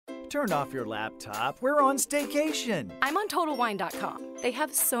Turn off your laptop. We're on staycation. I'm on TotalWine.com. They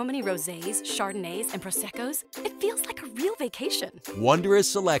have so many rosés, chardonnays, and proseccos. It feels like a real vacation. Wondrous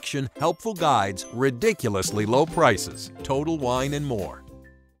selection, helpful guides, ridiculously low prices. Total Wine and more.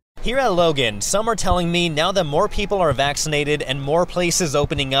 Here at Logan, some are telling me now that more people are vaccinated and more places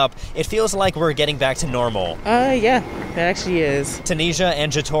opening up, it feels like we're getting back to normal. Yeah, it actually is. Tanisha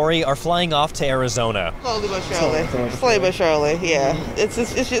and Jatori are flying off to Arizona. Slowly but surely. Slowly but surely, yeah.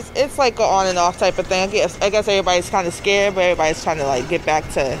 It's like an on and off type of thing. I guess everybody's kind of scared, but everybody's trying to like get back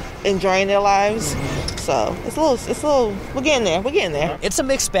to enjoying their lives. So it's a little, we're getting there. It's a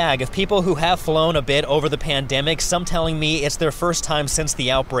mixed bag of people who have flown a bit over the pandemic, some telling me it's their first time since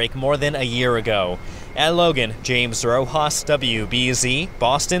the outbreak more than a year ago. At Logan, James Rojas, WBZ,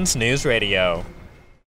 Boston's News Radio.